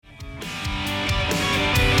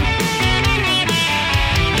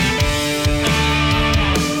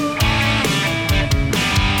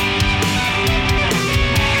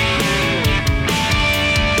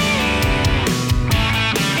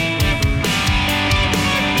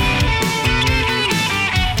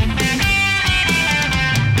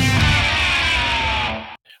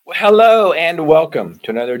Hello and welcome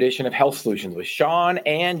to another edition of Health Solutions with Shawn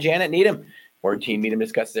and Janet Needham, where Team Needham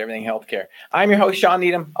discusses everything healthcare. I'm your host, Shawn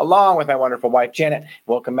Needham, along with my wonderful wife, Janet.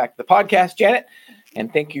 Welcome back to the podcast, Janet.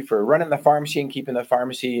 And thank you for running the pharmacy and keeping the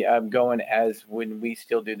pharmacy going as when we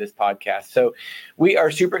still do this podcast. So we are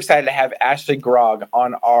super excited to have Ashley Grogg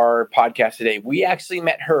on our podcast today. We actually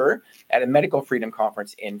met her at a Medical Freedom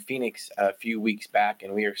Conference in Phoenix a few weeks back,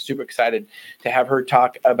 and we are super excited to have her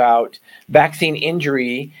talk about vaccine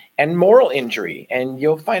injury and moral injury. And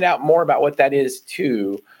you'll find out more about what that is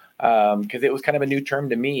too, because it was kind of a new term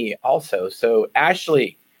to me also. So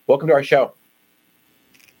Ashley, welcome to our show.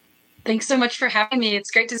 Thanks so much for having me. It's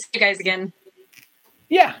great to see you guys again.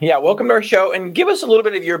 Yeah. Welcome to our show, and give us a little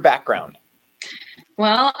bit of your background.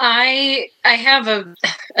 Well, I have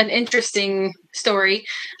an interesting story.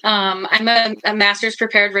 I'm a master's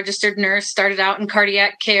prepared registered nurse, started out in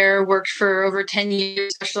cardiac care, worked for over 10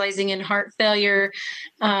 years, specializing in heart failure.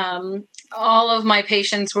 All of my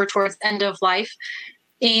patients were towards end of life.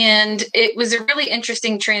 And it was a really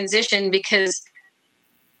interesting transition because,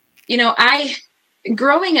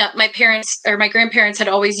 growing up, my grandparents had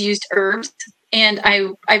always used herbs, and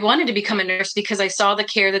I wanted to become a nurse because I saw the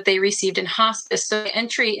care that they received in hospice. So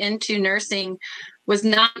entry into nursing was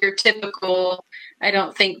not your typical, I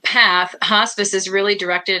don't think, path. Hospice is really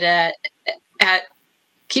directed at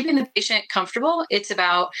keeping the patient comfortable. It's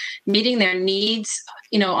about meeting their needs,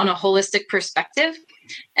 on a holistic perspective.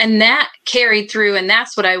 And that carried through, and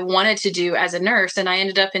that's what I wanted to do as a nurse. And I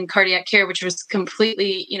ended up in cardiac care, which was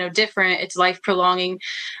completely, different. It's life prolonging.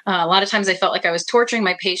 A lot of times I felt like I was torturing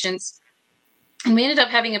my patients. And we ended up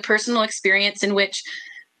having a personal experience in which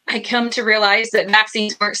I come to realize that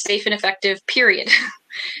vaccines weren't safe and effective, period.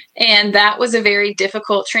 And that was a very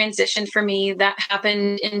difficult transition for me. That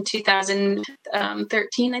happened in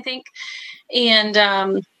 2013, I think.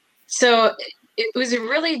 And so it was a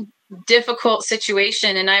really difficult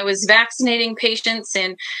situation, and I was vaccinating patients,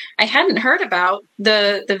 and I hadn't heard about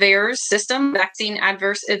the VAERS system, vaccine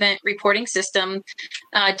adverse event reporting system.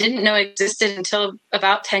 Didn't know it existed until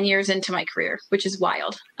about 10 years into my career, which is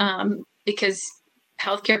wild, because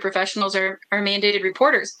healthcare professionals are mandated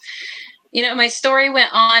reporters. My story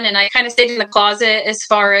went on, and I kind of stayed in the closet as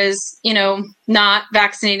far as, not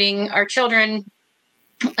vaccinating our children.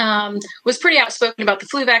 Was pretty outspoken about the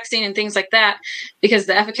flu vaccine and things like that because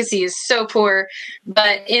the efficacy is so poor.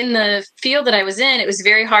 But in the field that I was in, it was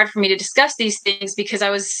very hard for me to discuss these things because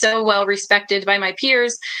I was so well respected by my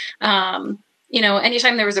peers.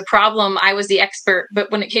 Anytime there was a problem, I was the expert.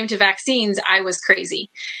 But when it came to vaccines, I was crazy.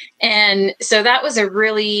 And so that was a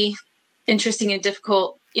really interesting and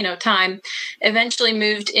difficult time. Eventually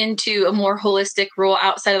moved into a more holistic role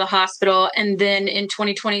outside of the hospital. And then in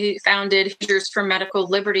 2020, founded Hoosiers for Medical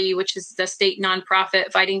Liberty, which is the state nonprofit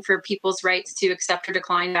fighting for people's rights to accept or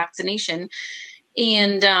decline vaccination.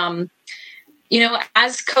 And,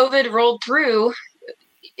 as COVID rolled through,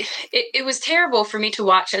 it was terrible for me to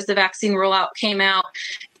watch as the vaccine rollout came out,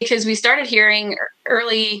 because we started hearing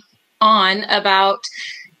early on about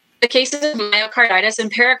the cases of myocarditis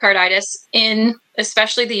and pericarditis in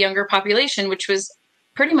especially the younger population, which was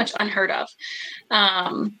pretty much unheard of.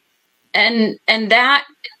 And that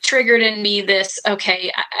triggered in me this,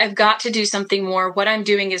 okay, I've got to do something more. What I'm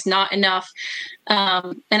doing is not enough.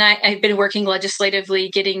 And I've been working legislatively,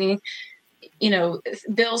 getting,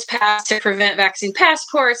 bills passed to prevent vaccine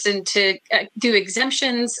passports and to do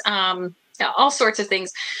exemptions, all sorts of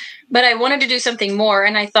things. But I wanted to do something more.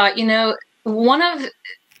 And I thought, one of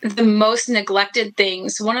the most neglected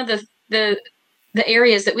things, one of the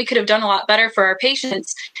areas that we could have done a lot better for our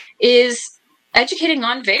patients is educating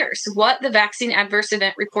on VAERS, what the vaccine adverse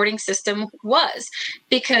event reporting system was.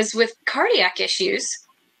 Because with cardiac issues,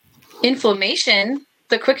 inflammation,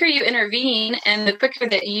 the quicker you intervene and the quicker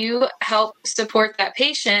that you help support that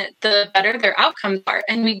patient, the better their outcomes are.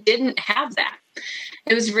 And we didn't have that.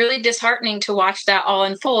 It was really disheartening to watch that all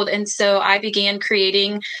unfold. And so I began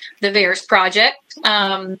creating the VAERS project,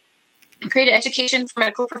 created education for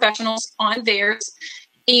medical professionals on VAERS.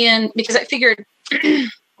 And because I figured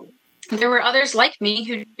there were others like me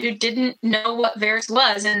who didn't know what VAERS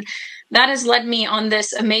was. And that has led me on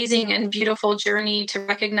this amazing and beautiful journey to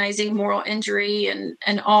recognizing moral injury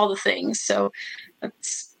and all the things. So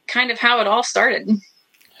that's kind of how it all started.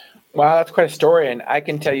 Wow, that's quite a story. And I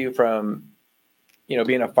can tell you from,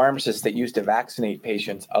 being a pharmacist that used to vaccinate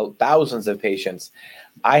patients, thousands of patients,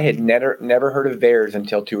 I had never heard of VAERS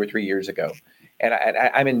until 2 or 3 years ago. And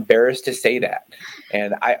I'm embarrassed to say that.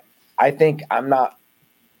 And I think I'm not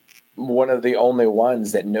one of the only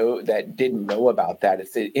ones that didn't know about that.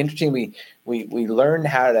 It's interesting. We learned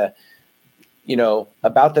how to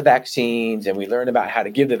about the vaccines, and we learn about how to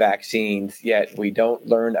give the vaccines, yet we don't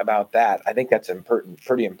learn about that. I think that's a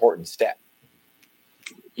pretty important step.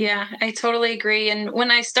 Yeah, I totally agree. And when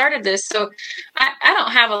I started this, so I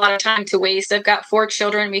don't have a lot of time to waste. I've got 4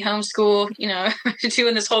 children, we homeschool,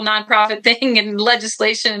 doing this whole nonprofit thing and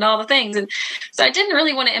legislation and all the things. And so I didn't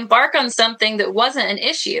really want to embark on something that wasn't an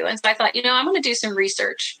issue. And so I thought, I'm going to do some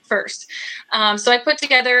research first. So I put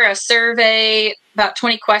together a survey, about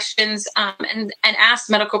 20 questions, and asked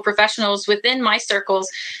medical professionals within my circles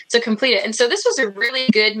to complete it. And so this was a really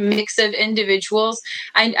good mix of individuals.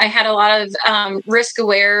 I had a lot of risk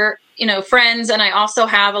aware, friends, and I also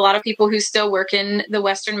have a lot of people who still work in the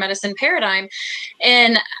Western medicine paradigm,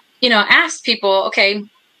 and, asked people, okay,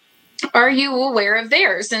 are you aware of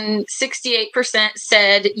theirs? And 68%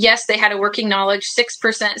 said yes, they had a working knowledge.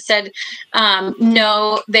 6% said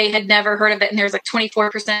no, they had never heard of it. And there's like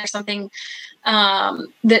 24% or something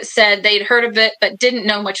that said they'd heard of it, but didn't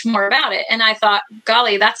know much more about it. And I thought,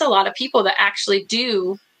 golly, that's a lot of people that actually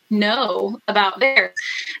do know about theirs.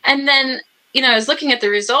 And then, I was looking at the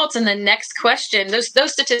results, and the next question, those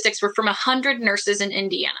statistics were from 100 nurses in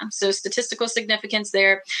Indiana. So statistical significance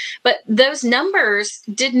there. But those numbers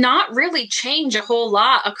did not really change a whole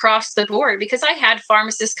lot across the board, because I had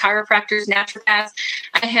pharmacists, chiropractors, naturopaths.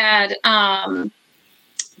 I had,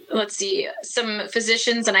 some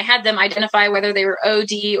physicians, and I had them identify whether they were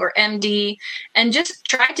OD or MD, and just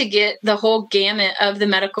try to get the whole gamut of the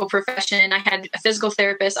medical profession. I had a physical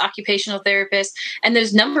therapist, occupational therapist, and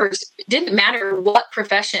those numbers didn't matter what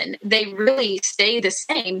profession. They really stayed the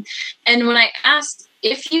same. And when I asked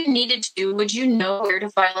if you needed to, would you know where to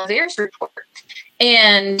file a VAERS report?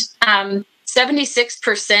 And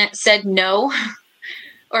 76% said no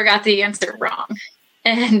or got the answer wrong.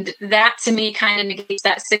 And that, to me, kind of negates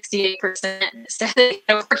that 68%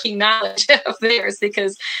 working knowledge of theirs,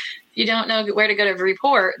 because if you don't know where to go to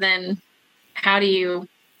report, then how do you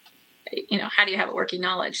have a working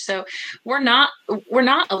knowledge? So we're not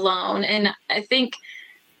alone. And I think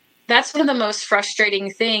that's one of the most frustrating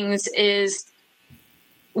things is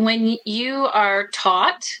when you are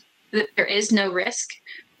taught that there is no risk,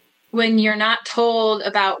 when you're not told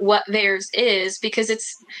about what theirs is, because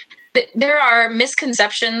there are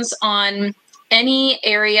misconceptions on any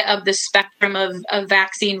area of the spectrum of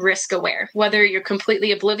vaccine risk aware, whether you're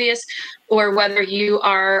completely oblivious or whether you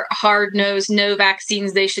are hard-nosed, no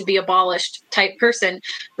vaccines, they should be abolished type person.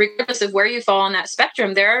 Regardless of where you fall on that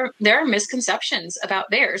spectrum, there are misconceptions about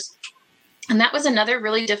theirs. And that was another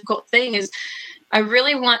really difficult thing, is I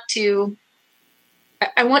want to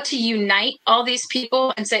unite all these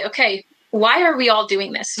people and say, okay, why are we all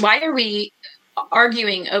doing this? Why are we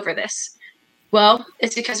arguing over this? Well,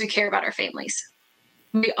 it's because we care about our families.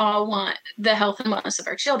 We all want the health and wellness of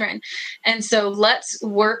our children. And so let's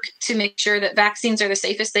work to make sure that vaccines are the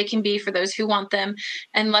safest they can be for those who want them.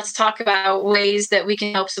 And let's talk about ways that we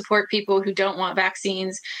can help support people who don't want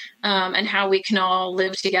vaccines, and how we can all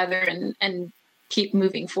live together and keep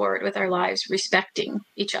moving forward with our lives, respecting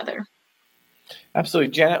each other.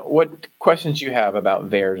 Absolutely. Janet, what questions do you have about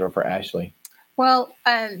VAERS or for Ashley? Well,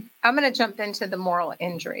 I'm going to jump into the moral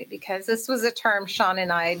injury, because this was a term Shawn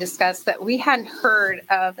and I discussed that we hadn't heard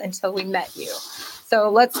of until we met you. So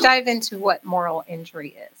let's dive into what moral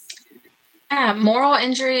injury is. Moral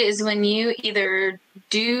injury is when you either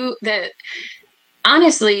do that.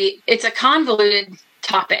 Honestly, it's a convoluted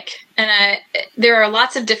topic, and there are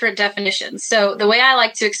lots of different definitions. So the way I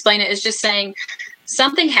like to explain it is just saying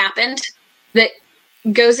something happened that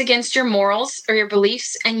goes against your morals or your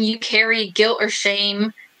beliefs, and you carry guilt or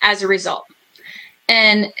shame as a result.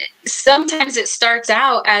 And sometimes it starts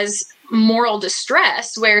out as moral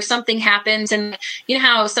distress, where something happens, and you know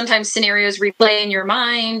how sometimes scenarios replay in your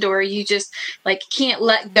mind, or you just can't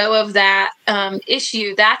let go of that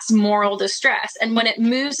issue. That's moral distress. And when it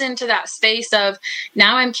moves into that space of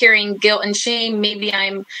now I'm carrying guilt and shame, maybe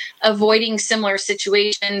I'm avoiding similar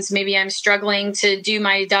situations, maybe I'm struggling to do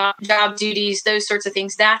my job duties, those sorts of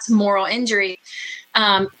things, that's moral injury.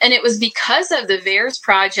 And it was because of the VAERS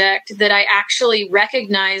project that I actually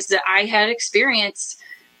recognized that I had experienced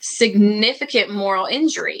significant moral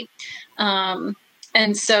injury.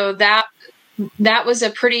 And so that was a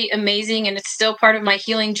pretty amazing, and it's still part of my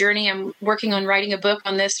healing journey. I'm working on writing a book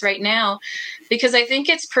on this right now, because I think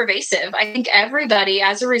it's pervasive. I think everybody,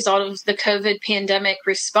 as a result of the COVID pandemic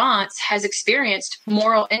response, has experienced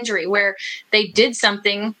moral injury where they did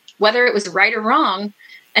something, whether it was right or wrong,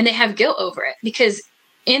 and they have guilt over it. Because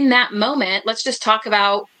in that moment, let's just talk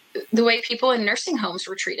about the way people in nursing homes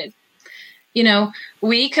were treated.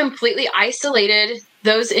 We completely isolated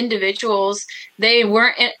those individuals. They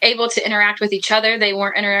weren't able to interact with each other. They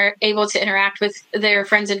weren't able to interact with their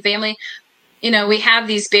friends and family. We have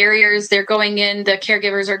these barriers. They're going in, the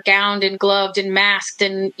caregivers are gowned and gloved and masked.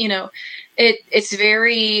 And,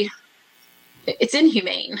 it's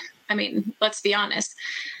inhumane. I mean, let's be honest.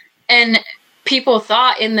 And people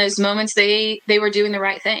thought in those moments they were doing the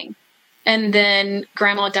right thing. And then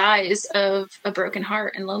grandma dies of a broken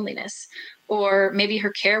heart and loneliness, or maybe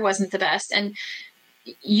her care wasn't the best. And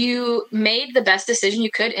you made the best decision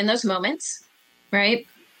you could in those moments, right?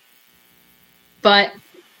 But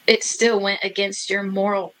it still went against your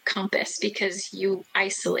moral compass because you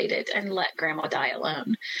isolated and let grandma die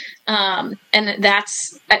alone. And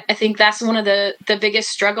I think that's one of the biggest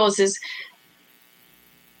struggles is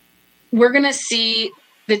we're going to see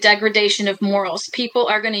the degradation of morals. People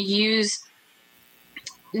are going to use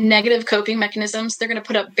negative coping mechanisms. They're going to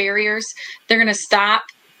put up barriers. They're going to stop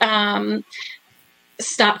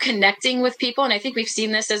connecting with people. And I think we've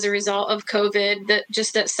seen this as a result of COVID,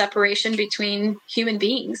 that separation between human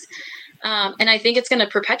beings. And I think it's going to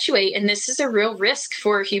perpetuate. And this is a real risk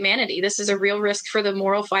for humanity. This is a real risk for the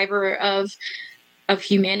moral fiber of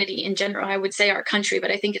humanity in general. I would say our country,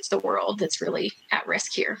 but I think it's the world that's really at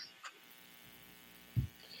risk here.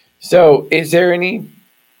 So is there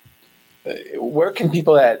where can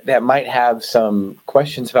people that might have some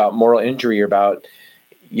questions about moral injury or about,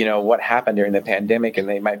 what happened during the pandemic and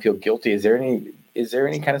they might feel guilty? Is there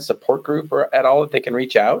any kind of support group or at all that they can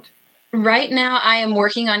reach out? Right now, I am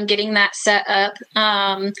working on getting that set up.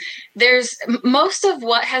 There's most of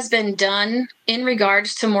what has been done in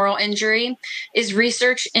regards to moral injury is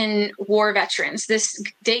research in war veterans. This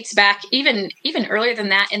dates back even earlier than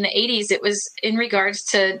that. In the 80s, it was in regards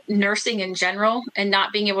to nursing in general and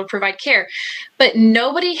not being able to provide care. But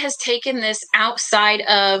nobody has taken this outside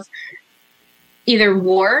of either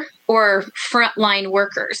war or frontline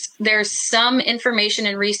workers. There's some information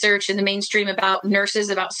and research in the mainstream about nurses,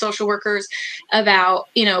 about social workers, about,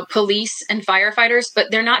 police and firefighters, but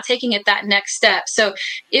they're not taking it that next step. So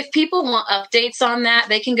if people want updates on that,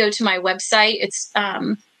 they can go to my website. It's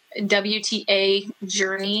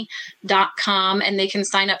WTAjourney.com, and they can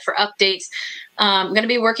sign up for updates. I'm going to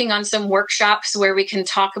be working on some workshops where we can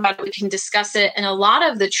talk about it, we can discuss it. And a lot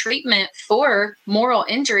of the treatment for moral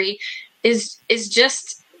injury is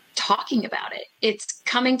just talking about it. It's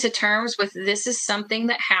coming to terms with this is something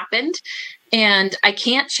that happened and I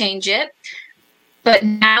can't change it. But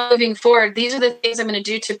now moving forward, these are the things I'm going to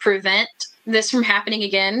do to prevent this from happening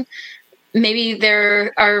again. Maybe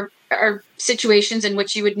there are situations in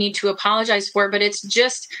which you would need to apologize for, but it's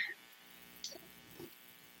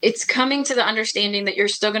coming to the understanding that you're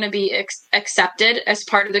still going to be accepted as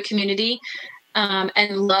part of the community.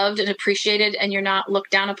 And loved and appreciated, and you're not looked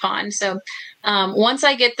down upon. So once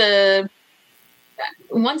I get the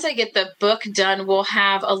book done, we'll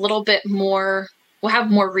have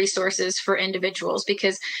more resources for individuals,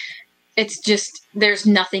 because it's just, there's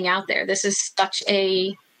nothing out there. This is such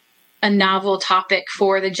a novel topic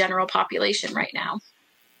for the general population right now.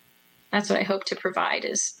 That's what I hope to provide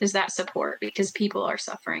is that support, because people are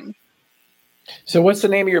suffering. So what's the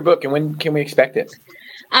name of your book, and when can we expect it?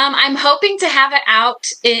 I'm hoping to have it out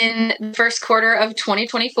in the first quarter of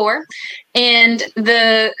 2024. And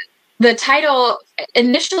the title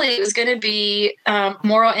initially was going to be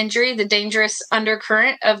Moral Injury, the Dangerous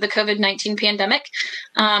Undercurrent of the COVID-19 Pandemic.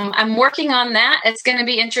 I'm working on that. It's going to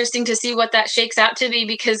be interesting to see what that shakes out to be,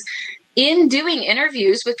 because in doing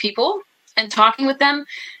interviews with people and talking with them,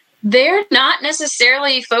 they're not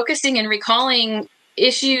necessarily focusing and recalling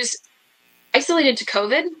issues isolated to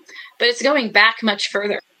COVID, but it's going back much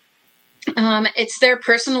further. It's their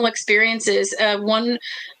personal experiences. One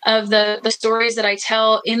of the stories that I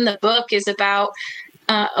tell in the book is about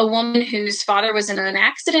a woman whose father was in an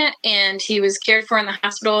accident and he was cared for in the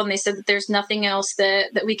hospital, and they said that there's nothing else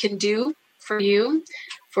that we can do for you,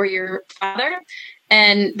 for your father.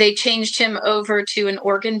 And they changed him over to an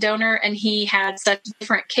organ donor, and he had such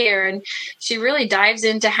different care. And she really dives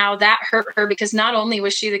into how that hurt her, because not only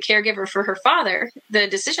was she the caregiver for her father, the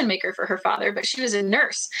decision maker for her father, but she was a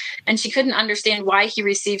nurse, and she couldn't understand why he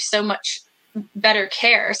received so much better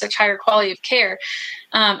care, such higher quality of care.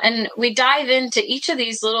 And we dive into each of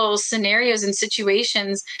these little scenarios and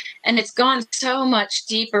situations, and it's gone so much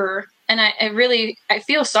deeper. And I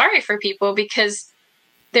feel sorry for people, because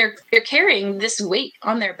they're carrying this weight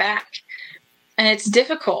on their back, and it's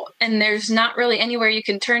difficult, and there's not really anywhere you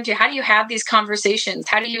can turn to. How do you have these conversations?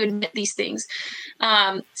 How do you admit these things?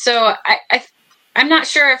 So I'm not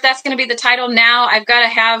sure if that's going to be the title now. I've got to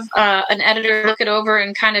have an editor look it over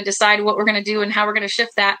and kind of decide what we're going to do and how we're going to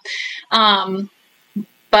shift that.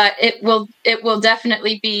 But it will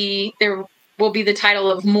definitely be, there will be the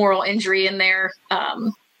title of moral injury in there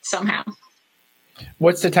somehow.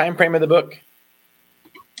 What's the time frame of the book?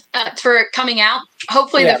 For coming out?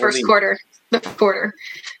 Hopefully the first quarter. The first quarter.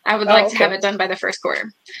 I would like to have it done by the first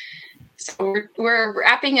quarter. So we're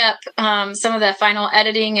wrapping up some of the final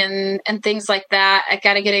editing and things like that. I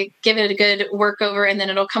got to give it a good workover, and then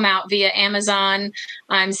it'll come out via Amazon.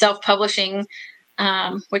 I'm self-publishing,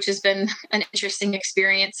 which has been an interesting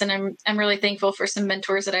experience, and I'm really thankful for some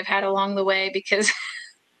mentors that I've had along the way, because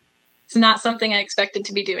it's not something I expected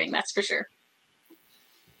to be doing. That's for sure.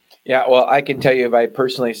 Yeah, well, I can tell you, by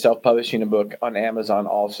personally self-publishing a book on Amazon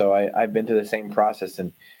also, I've been through the same process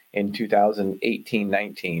in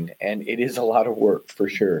 2018-19, and it is a lot of work for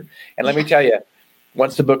sure. And let me tell you,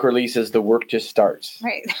 once the book releases, the work just starts.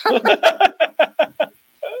 Right.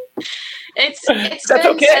 It's been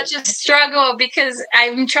such a struggle, because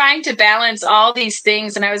I'm trying to balance all these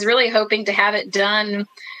things, and I was really hoping to have it done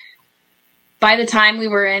by the time we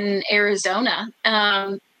were in Arizona.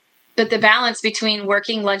 But the balance between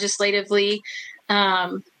working legislatively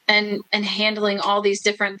and handling all these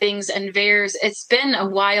different things and VAERS, it's been a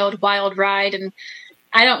wild, wild ride. And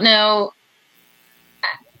I don't know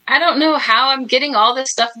how I'm getting all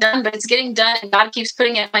this stuff done, but it's getting done, and God keeps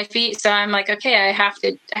putting it at my feet. So I'm like, okay, I have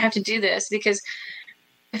to do this, because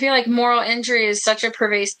I feel like moral injury is such a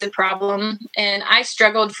pervasive problem. And I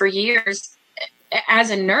struggled for years as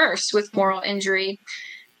a nurse with moral injury,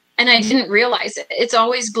 and I didn't realize it. It's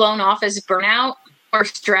always blown off as burnout or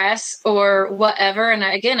stress or whatever. And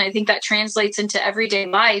again, I think that translates into everyday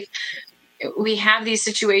life. We have these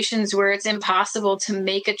situations where it's impossible to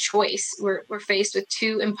make a choice. We're faced with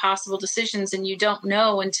two impossible decisions, and you don't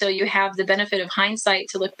know until you have the benefit of hindsight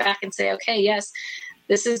to look back and say, okay, yes,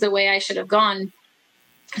 this is the way I should have gone.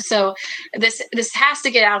 So this has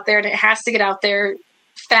to get out there, and it has to get out there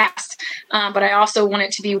fast. But I also want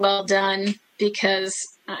it to be well done, because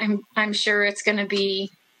I'm sure it's going to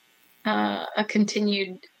be a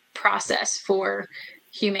continued process for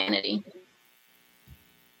humanity.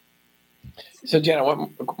 So, Jenna, what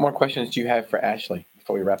more questions do you have for Ashley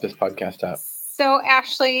before we wrap this podcast up? So,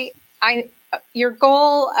 Ashley, your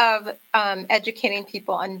goal of educating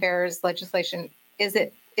people on VAERS legislation, is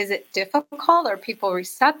it difficult? Are people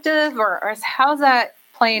receptive, or how's that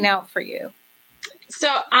playing out for you?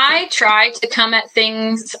 So I try to come at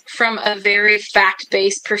things from a very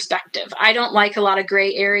fact-based perspective. I don't like a lot of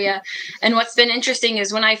gray area. And what's been interesting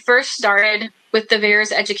is when I first started with the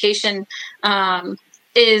VAERS education, my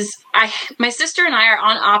sister and I are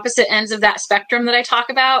on opposite ends of that spectrum that I talk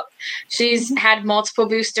about. She's had multiple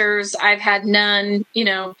boosters. I've had none,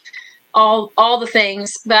 all the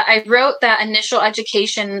things. But I wrote that initial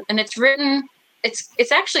education, and it's written.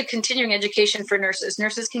 It's actually continuing education for nurses.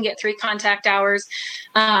 Nurses can get 3 contact hours.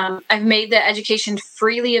 I've made the education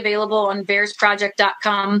freely available on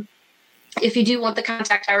VAERSproject.com. If you do want the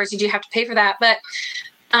contact hours, you do have to pay for that. But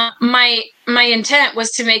my intent was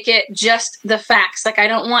to make it just the facts. Like, I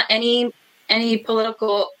don't want any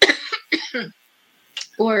political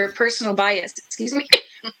or personal bias. Excuse me.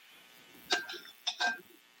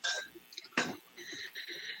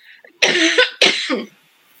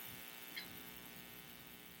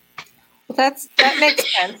 Well, that makes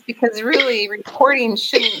sense, because really reporting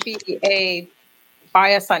shouldn't be a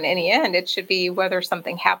bias on any end. It should be whether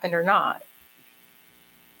something happened or not.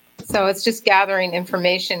 So it's just gathering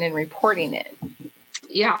information and reporting it.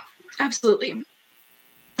 Yeah, absolutely.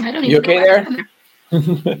 I don't even. You okay there?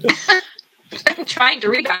 I'm trying to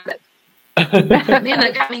read on it. Man,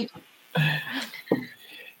 that got me.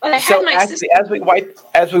 But I so as we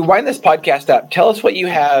wind this podcast up, tell us what you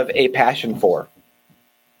have a passion for.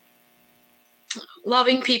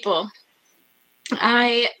 Loving people.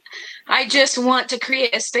 I just want to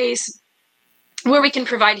create a space where we can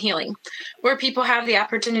provide healing, where people have the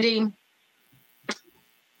opportunity,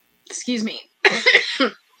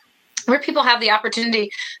 where people have the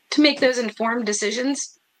opportunity to make those informed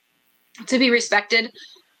decisions, to be respected,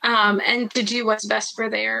 and to do what's best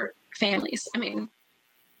for their families. I mean,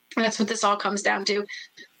 that's what this all comes down to.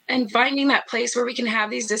 And finding that place where we can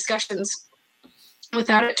have these discussions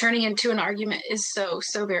without it turning into an argument is so,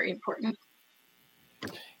 so very important.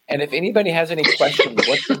 And if anybody has any questions,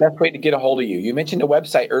 what's the best way to get a hold of you? You mentioned a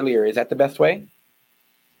website earlier. Is that the best way?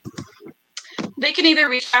 They can either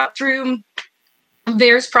reach out through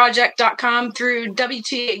VAERSproject.com, through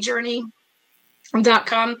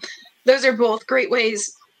WTAjourney.com. Those are both great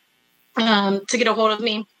ways to get a hold of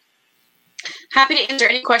me. happy to answer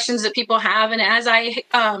any questions that people have. And as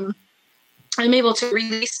I'm able to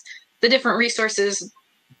release the different resources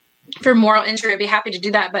for moral injury, I'd be happy to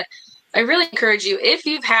do that. But I really encourage you, if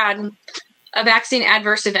you've had a vaccine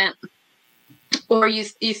adverse event, or you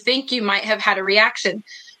think you might have had a reaction,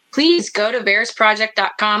 please go to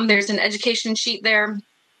VAERSproject.com. There's an education sheet there.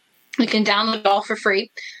 You can download it all for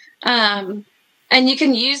free. And you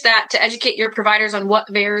can use that to educate your providers on what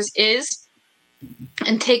VAERS is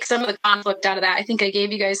and take some of the conflict out of that. I think I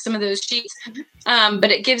gave you guys some of those sheets,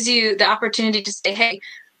 but it gives you the opportunity to say, hey,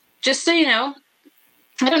 just so you know,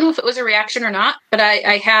 I don't know if it was a reaction or not, but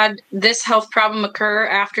I had this health problem occur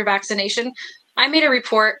after vaccination. I made a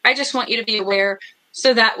report. I just want you to be aware.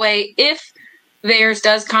 So that way, if VAERS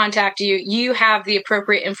does contact you, you have the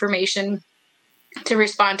appropriate information to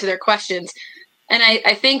respond to their questions. And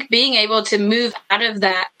I think being able to move out of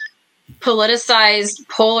that politicized,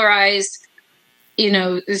 polarized,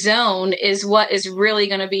 zone is what is really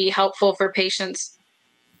going to be helpful for patients.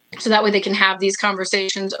 So that way they can have these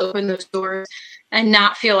conversations, open those doors, and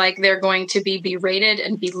not feel like they're going to be berated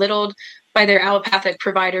and belittled by their allopathic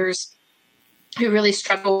providers who really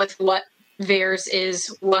struggle with what VAERS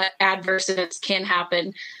is, what adverse events can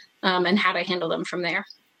happen, and how to handle them from there.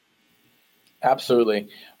 Absolutely.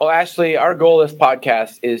 Well, Ashley, our goal of this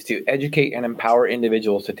podcast is to educate and empower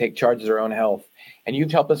individuals to take charge of their own health. And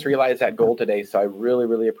you've helped us realize that goal today. So I really,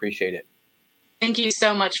 really appreciate it. Thank you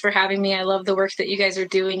so much for having me. I love the work that you guys are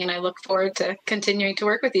doing, and I look forward to continuing to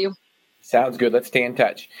work with you. Sounds good. Let's stay in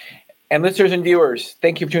touch. And listeners and viewers,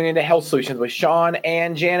 thank you for tuning in to Health Solutions with Shawn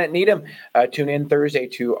and Janet Needham. Tune in Thursday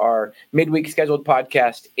to our midweek scheduled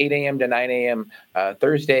podcast, 8 a.m. to 9 a.m.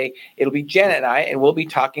 Thursday. It'll be Janet and I, and we'll be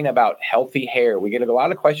talking about healthy hair. We get a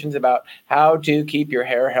lot of questions about how to keep your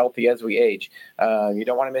hair healthy as we age. You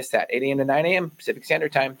don't want to miss that. 8 a.m. to 9 a.m. Pacific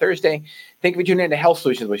Standard Time, Thursday. Thank you for tuning in to Health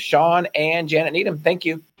Solutions with Shawn and Janet Needham. Thank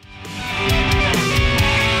you.